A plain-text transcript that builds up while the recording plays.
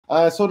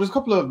So there's a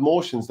couple of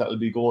motions that will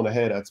be going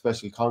ahead at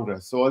Special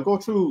Congress. So I'll go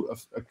through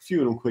a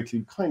few of them quickly.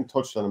 We kind of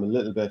touched on them a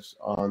little bit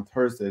on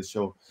Thursday's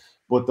show.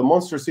 But the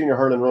Munster Senior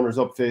Hurling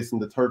runners-up facing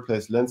the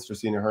third-place Leinster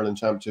Senior Hurling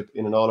Championship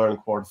in an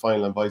All-Ireland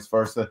quarter-final and vice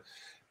versa.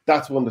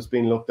 That's one that's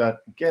being looked at.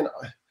 Again,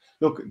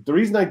 look, the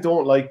reason I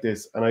don't like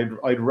this, and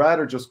I'd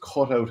rather just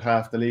cut out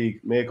half the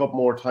league, make up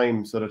more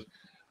time so that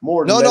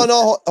more... No,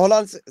 hold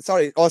on.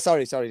 Sorry. Oh,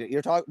 sorry.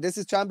 You're talking... This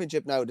is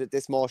Championship now,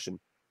 this motion.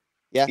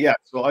 Yeah? Yeah,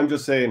 so I'm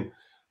just saying...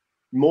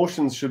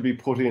 motions should be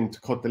put in to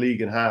cut the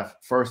league in half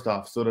first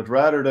off, so that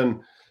rather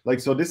than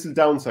so this will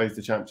downsize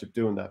the championship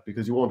doing that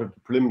because you won't have the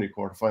preliminary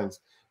quarterfinals.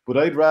 But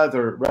I'd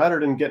rather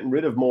than getting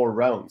rid of more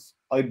rounds,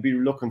 I'd be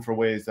looking for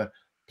ways that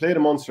play the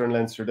Munster and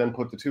Leinster, then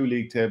put the two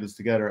league tables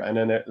together and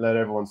then let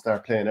everyone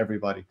start playing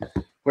everybody.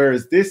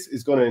 Whereas this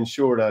is going to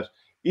ensure that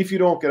if you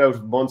don't get out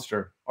of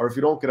Munster or if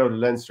you don't get out of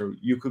Leinster,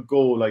 you could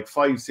go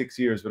 5-6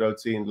 years without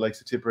seeing the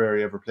likes of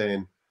Tipperary ever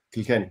playing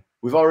Kilkenny.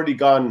 We've already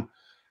gone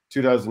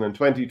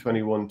 2020,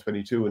 21,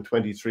 22, and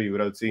 23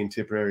 without seeing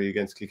Tipperary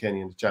against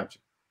Kilkenny in the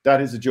championship.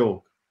 That is a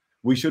joke.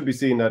 We should be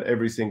seeing that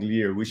every single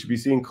year. We should be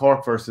seeing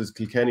Cork versus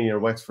Kilkenny or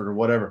Wexford or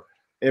whatever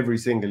every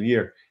single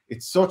year.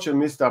 It's such a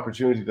missed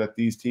opportunity that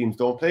these teams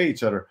don't play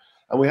each other.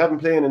 And we haven't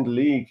playing in the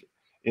league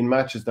in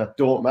matches that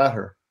don't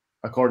matter,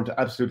 according to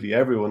absolutely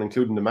everyone,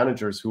 including the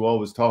managers who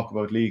always talk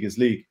about league as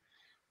league.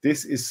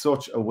 This is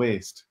such a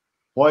waste.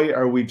 Why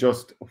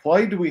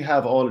do we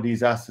have all of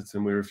these assets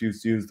and we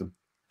refuse to use them?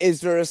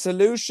 Is there a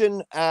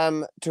solution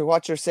to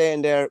what you're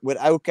saying there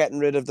without getting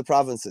rid of the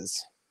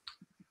provinces?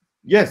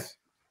 Yes.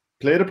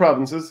 Play the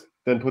provinces,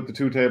 then put the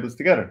two tables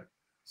together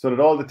so that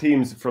all the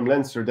teams from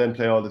Leinster then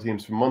play all the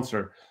teams from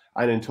Munster.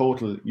 And in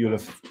total, you'll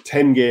have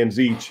 10 games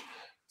each.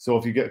 So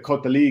if you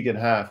cut the league in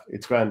half,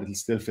 it's grand. It'll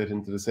still fit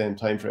into the same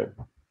time frame.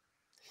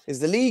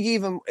 Is the league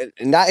even,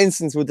 in that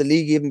instance, would the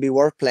league even be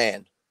worth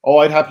playing? Oh,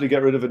 I'd happily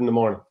get rid of it in the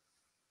morning.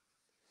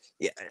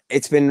 Yeah,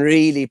 it's been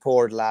really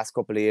poor the last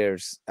couple of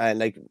years. And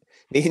me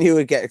and you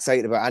would get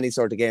excited about any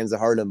sort of games of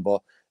hurling,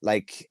 but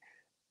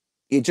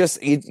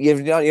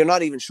you're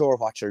not even sure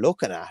what you're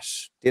looking at.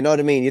 You know what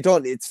I mean?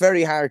 It's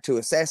very hard to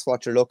assess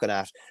what you're looking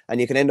at,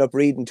 and you can end up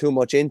reading too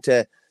much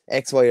into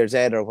X, Y, or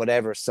Z or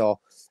whatever.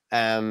 So,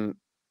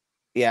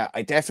 yeah,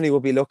 I definitely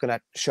would be looking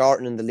at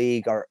shortening the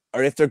league, or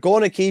if they're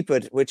going to keep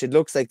it, which it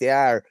looks like they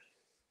are.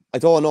 I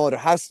don't know. There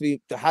has to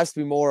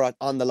be more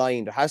on the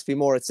line. There has to be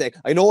more at stake.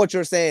 I know what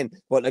you're saying,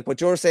 but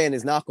what you're saying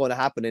is not going to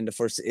happen in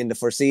the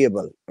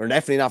foreseeable, or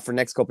definitely not for the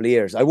next couple of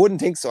years. I wouldn't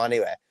think so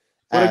anyway.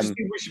 But I just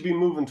think we should be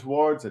moving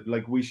towards it.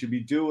 We should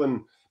be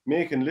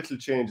making little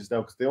changes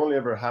now, because they only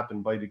ever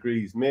happen by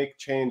degrees. Make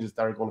changes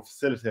that are going to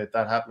facilitate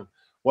that happening.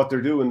 What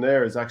they're doing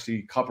there is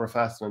actually copper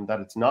fastening that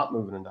it's not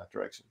moving in that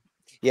direction.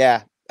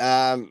 Yeah,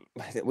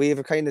 we have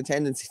a kind of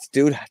tendency to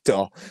do that,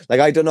 though.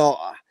 I don't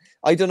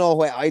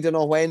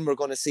know when we're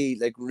going to see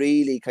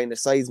really kind of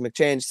seismic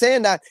change.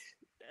 Saying that,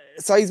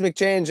 seismic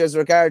change as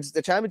regards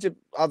the championship,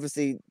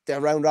 obviously the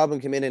round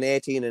robin came in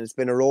 18 and it's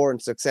been a roaring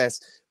success,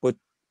 but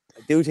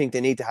I do think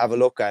they need to have a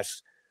look at,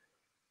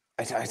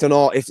 I don't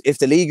know, if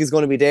the league is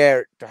going to be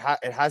there,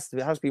 it has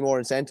to be more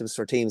incentives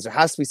for teams. There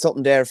has to be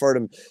something there for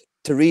them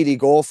to really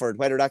go for it,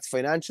 whether that's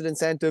financial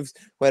incentives,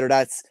 whether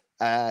that's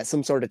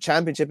some sort of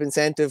championship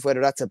incentive,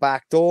 whether that's a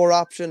backdoor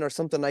option or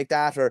something like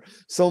that, or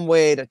some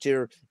way that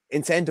you're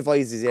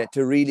incentivizes you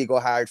to really go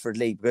hard for the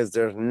league, because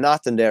there's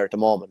nothing there at the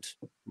moment.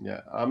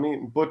 Yeah, I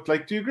mean, but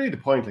do you agree the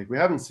point? We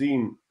haven't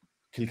seen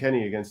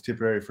Kilkenny against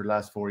Tipperary for the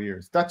last 4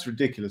 years. That's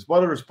ridiculous.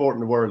 What other sport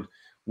in the world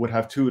would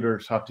have two of their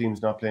top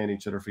teams not playing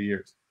each other for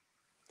years?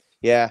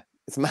 Yeah,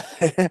 it's mad.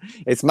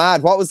 It's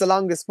mad. What was the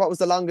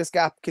longest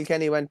gap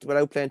Kilkenny went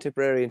without playing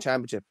Tipperary in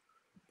championship?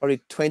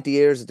 Probably 20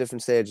 years at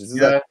different stages.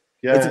 Yeah.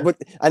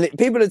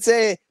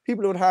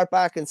 People would harp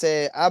back and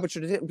say, but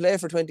they didn't play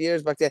for 20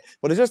 years back then.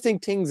 But I just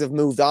think things have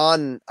moved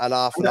on an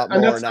awful lot more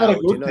now. Not a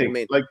good do you know thing.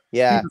 What I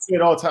mean? People say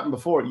it all happened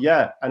before.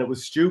 Yeah, and it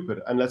was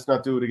stupid, and let's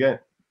not do it again.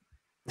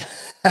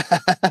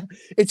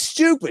 It's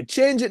stupid.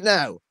 Change it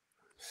now.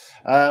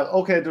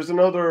 Okay, there's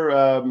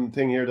another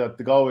thing here that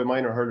the Galway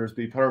minor hurlers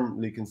be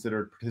permanently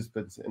considered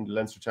participants in the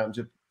Leinster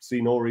Championship.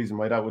 See no reason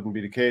why that wouldn't be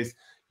the case.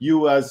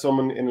 You, as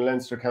someone in a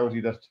Leinster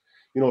county that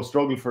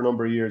struggled for a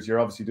number of years, you're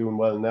obviously doing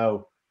well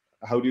now.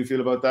 How do you feel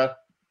about that?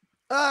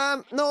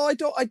 No,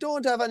 I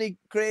don't have any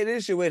great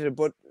issue with it,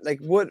 but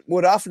would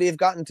Offaly have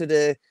gotten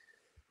to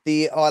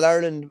the All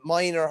Ireland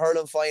minor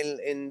hurling final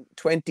in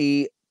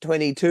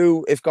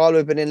 2022 if Galway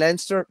had been in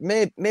Leinster?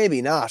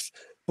 Maybe not.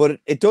 But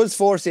it does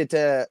force you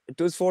to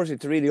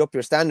really up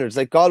your standards.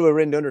 Galway were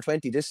in the under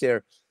 20 this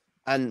year,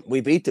 and we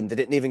beat them. They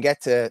didn't even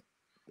get to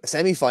a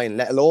semi-final,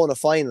 let alone a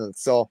final.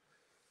 So,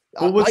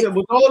 but was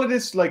all of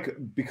this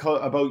because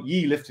about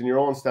ye lifting your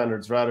own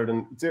standards rather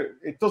than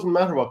it doesn't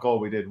matter what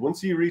Galway did.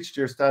 Once you reached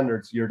your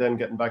standards, you're then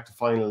getting back to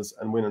finals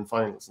and winning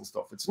finals and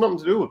stuff. It's nothing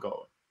to do with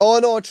Galway. Oh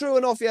no, true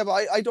enough. Yeah,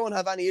 but I don't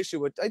have any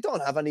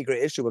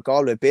great issue with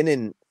Galway being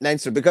in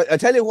Leinster, because I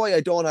tell you why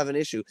I don't have an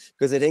issue,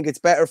 because I think it's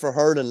better for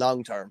hurling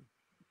long term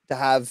to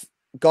have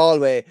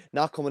Galway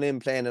not coming in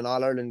playing an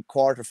All-Ireland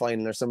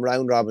quarter-final or some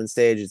round-robin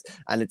stages,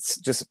 and it's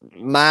just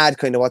mad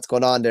kind of what's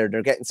going on there.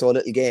 They're getting so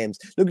little games.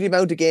 Look at the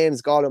amount of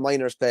games Galway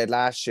minors played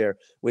last year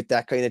with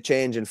that kind of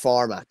change in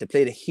format. They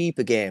played a heap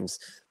of games,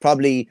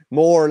 probably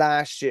more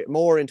last year,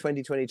 more in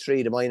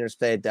 2023 the minors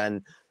played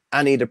than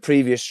any of the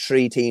previous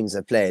 3 teams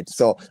have played.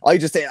 So I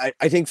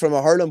think from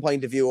a hurling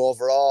point of view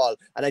overall,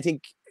 and I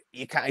think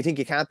you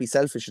can't be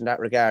selfish in that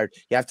regard.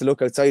 You have to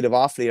look outside of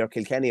Offaly or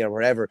Kilkenny or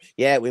wherever.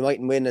 Yeah, we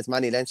mightn't win as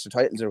many Leinster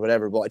titles or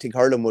whatever, but I think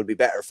hurling would be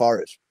better for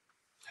it.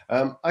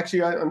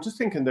 Actually, I'm just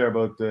thinking there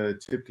about the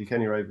Tip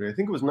Kilkenny rivalry. I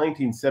think it was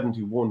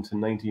 1971 to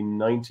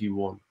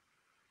 1991.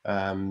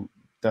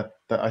 That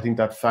I think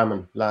that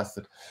famine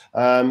lasted.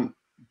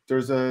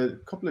 There's a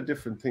couple of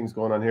different things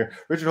going on here.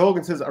 Richard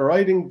Hogan says, a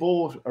rising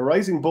boat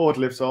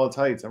lifts all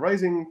tides. A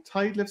rising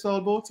tide lifts all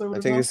boats, I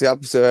think it's the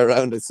opposite way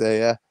around, I'd say,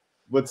 yeah.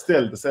 But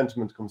still, the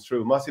sentiment comes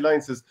through. Mossy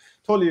Line says,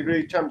 totally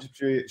agree,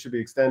 championship should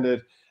be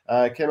extended.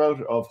 Came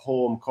out of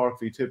home Cork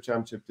v Tip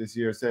Championship this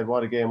year, said,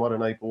 what a game, what a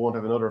night, but won't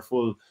have another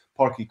full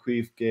Páirc Uí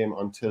Chaoimh game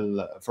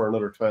until for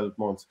another 12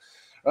 months.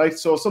 Right,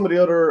 so some of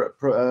the other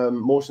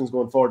motions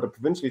going forward, the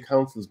provincial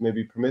councils may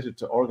be permitted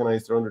to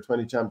organise their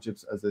under-20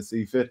 championships as they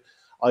see fit,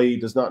 i.e.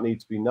 does not need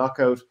to be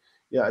knockout.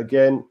 Yeah,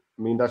 again,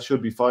 I mean, that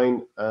should be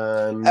fine.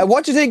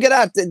 What do you think of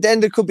that? Then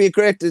there could be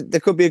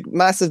a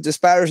massive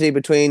disparity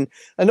between,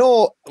 there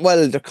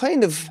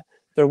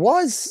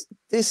was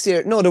this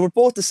year, no, they were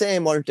both the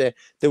same, weren't they?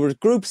 There were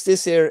groups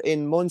this year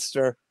in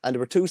Munster and there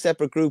were 2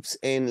 separate groups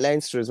in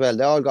Leinster as well.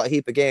 They all got a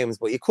heap of games,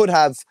 but you could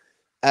have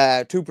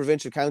 2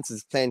 provincial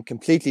councils playing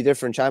completely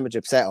different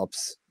championship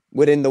setups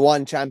within the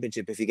one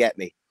championship, if you get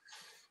me.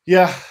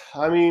 Yeah,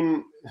 I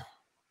mean,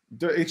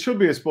 it should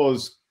be, I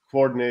suppose,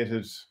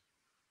 coordinated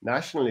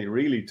nationally,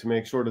 really, to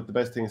make sure that the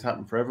best things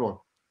happen for everyone.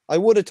 I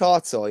would have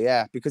thought so,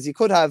 yeah, because you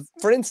could have,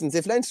 for instance,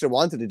 if Leinster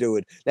wanted to do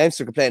it,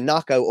 Leinster could play a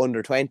knockout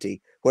under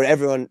 20, where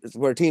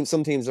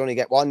some teams only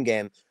get 1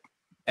 game.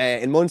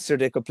 In Munster,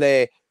 they could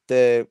play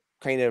the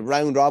kind of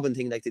round robin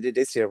thing like they did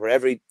this year, where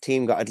every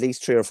team got at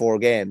least 3 or 4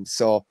 games.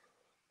 So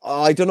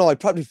I don't know. I'd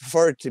probably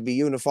prefer it to be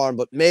uniform,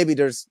 but maybe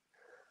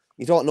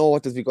you don't know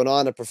what does be going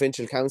on at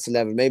provincial council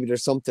level. Maybe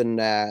there's something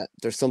to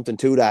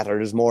that, or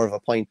there's more of a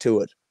point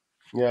to it.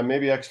 Yeah,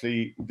 maybe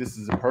actually this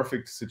is a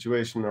perfect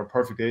situation or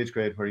perfect age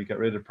grade where you get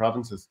rid of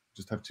provinces,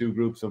 just have 2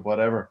 groups of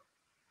whatever,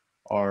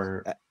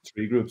 or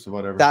 3 groups of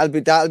whatever.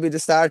 That'll be the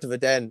start of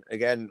it. Then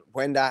again,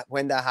 when that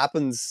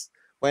happens,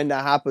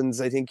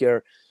 I think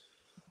you're.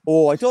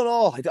 Oh, I don't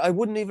know. I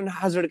wouldn't even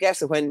hazard a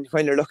guess at when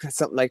you're looking at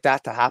something like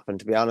that to happen,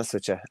 to be honest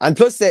with you. And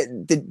plus,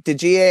 the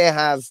GA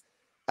have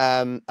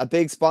a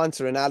big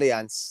sponsor in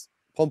Allianz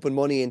pumping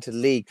money into the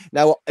league.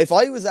 Now, if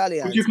I was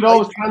Allianz, but you could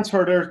always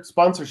transfer their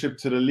sponsorship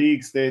to the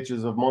league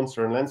stages of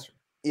Munster and Leinster.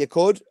 You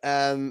could.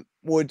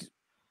 Would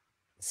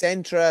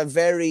Centra,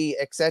 Very,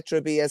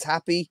 etc. be as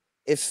happy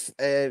if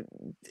they're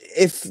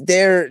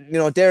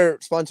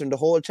sponsoring the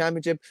whole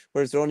championship,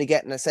 whereas they're only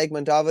getting a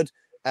segment of it?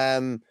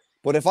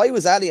 But if I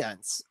was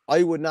Allianz,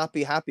 I would not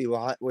be happy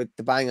with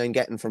the bang I'm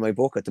getting for my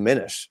book at the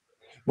minute.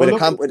 With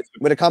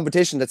a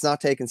competition that's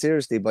not taken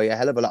seriously by a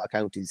hell of a lot of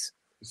counties.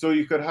 So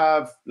you could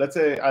have, let's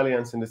say,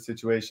 Allianz in this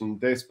situation,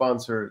 they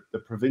sponsor the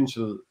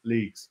provincial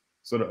leagues,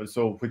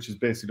 so which is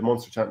basically the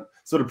Munster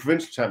so the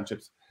provincial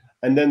championships,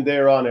 and then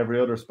they're on every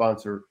other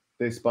sponsor.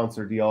 They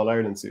sponsor the All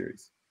Ireland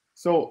series.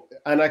 So,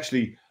 and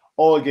actually,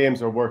 all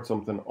games are worth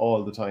something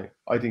all the time.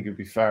 I think it'd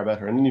be far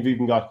better. And then you've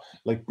even got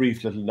like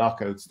brief little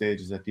knockout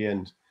stages at the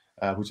end,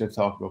 which I've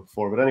talked about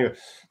before. But anyway,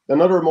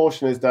 another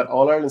motion is that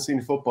All Ireland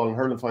senior football and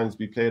hurling finals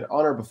be played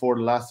on or before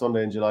the last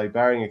Sunday in July,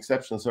 barring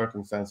exceptional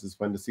circumstances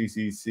when the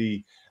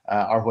CCC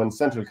or when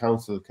Central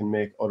Council can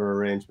make other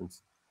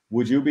arrangements.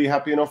 Would you be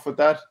happy enough with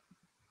that?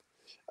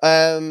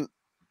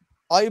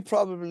 I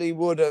probably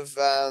would have.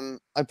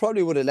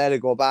 Let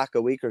it go back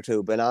a week or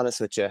two. Being honest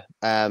with you,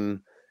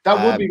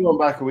 that would be going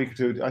back a week or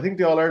two. I think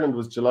the All Ireland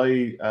was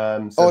July.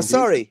 17th. Oh,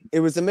 sorry, it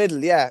was the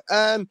middle. Yeah,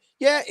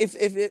 yeah.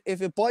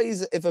 If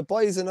it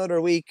buys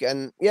another week,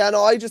 and yeah,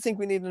 no, I just think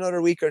we need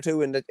another week or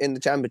two in the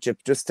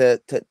championship just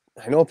to.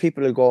 I know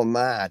people will go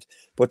mad,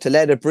 but to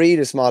let it breathe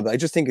a small bit, I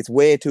just think it's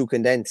way too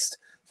condensed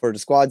for the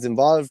squads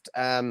involved,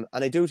 and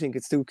I do think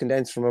it's too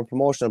condensed from a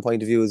promotional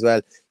point of view as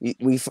well.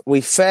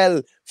 We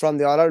fell from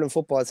the All Ireland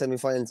football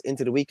semi-finals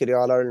into the week of the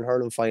All Ireland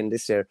hurling final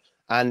this year,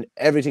 and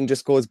everything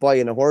just goes by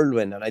in a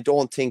whirlwind. And I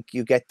don't think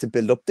you get to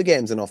build up the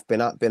games enough.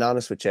 Being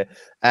honest with you,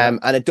 and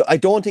I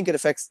don't think it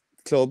affects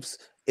clubs.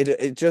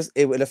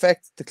 It will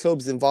affect the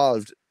clubs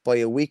involved by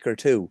a week or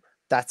two.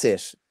 That's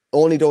it.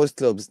 Only those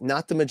clubs,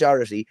 not the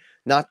majority,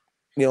 not.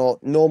 No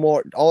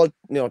more,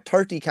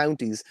 30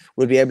 counties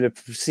will be able to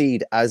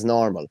proceed as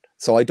normal.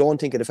 So I don't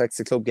think it affects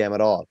the club game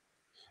at all.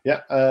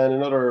 Yeah, and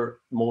another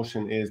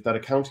motion is that a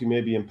county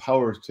may be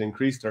empowered to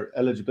increase their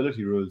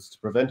eligibility rules to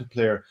prevent a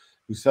player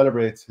who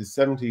celebrates his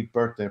 70th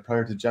birthday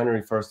prior to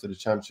January 1st of the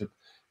championship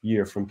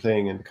year from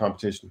playing in the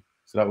competition.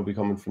 So that will be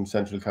coming from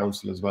Central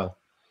Council as well.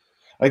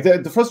 Like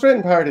the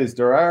frustrating part is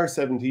there are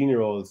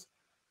 17-year-olds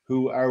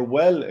who are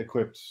well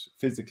equipped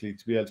physically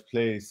to be able to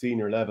play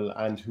senior level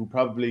and who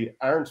probably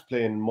aren't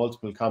playing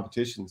multiple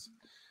competitions.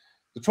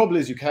 The trouble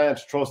is you can't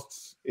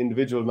trust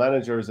individual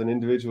managers and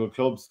individual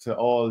clubs to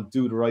all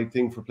do the right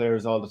thing for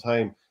players all the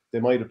time. They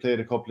might have played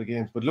a couple of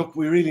games, but look,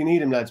 we really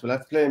need him, lads. We'll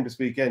have to play him this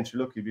weekend.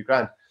 Sure, look, he'll be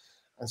grand.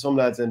 And some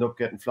lads end up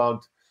getting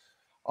flogged.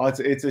 Oh,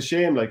 it's a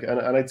shame, like, and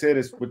I'd say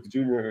this with the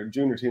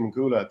junior team in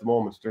Kula at the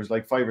moment. There's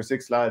like 5 or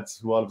 6 lads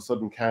who all of a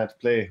sudden can't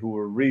play, who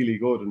are really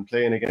good and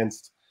playing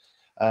against,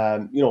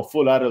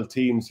 full adult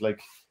teams, like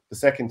the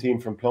second team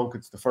from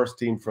Plunkett's, the first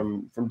team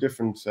from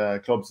different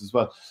clubs as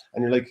well.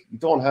 And you're like, you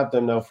don't have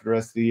them now for the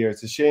rest of the year.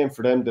 It's a shame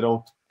for them they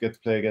don't get to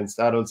play against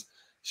adults.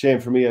 Shame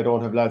for me, I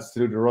don't have lads to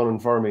do the running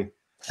for me.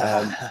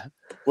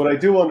 But I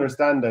do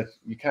understand that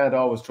you can't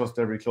always trust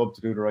every club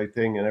to do the right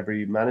thing, and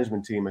every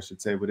management team, I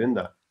should say, within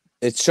that.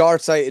 It's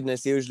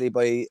short-sightedness usually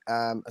by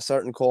a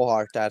certain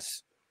cohort that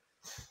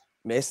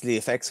basically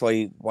affects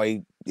why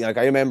like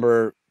I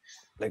remember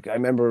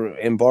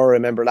in Burr, I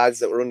remember lads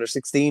that were under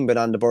 16 been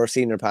on the Burr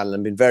senior panel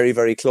and been very,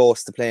 very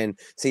close to playing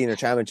senior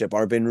championship,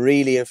 or been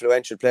really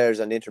influential players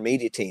on the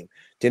intermediate team.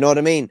 Do you know what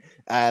I mean?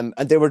 And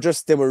they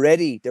were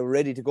ready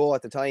to go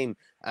at the time,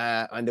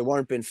 and they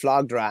weren't being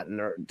flogged or anything,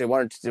 or they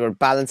were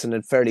balancing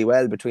it fairly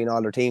well between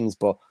all their teams.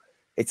 But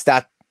it's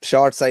that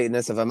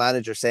short-sightedness of a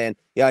manager saying,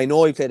 yeah, I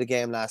know he played a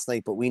game last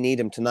night, but we need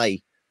him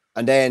tonight.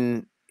 And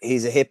then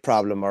he's a hip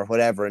problem or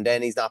whatever, and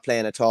then he's not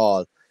playing at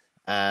all.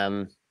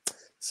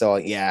 So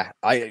yeah,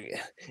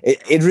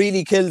 it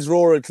really kills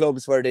rural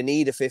clubs where they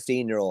need a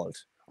 15-year-old,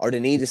 or they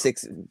need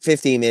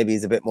 15 maybe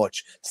is a bit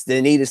much. So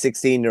they need a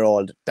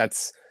 16-year-old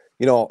that's,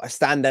 a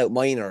standout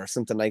minor or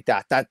something like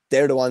that. That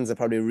they're the ones that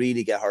probably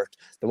really get hurt.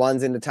 The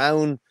ones in the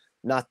town,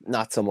 not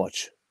so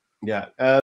much. Yeah.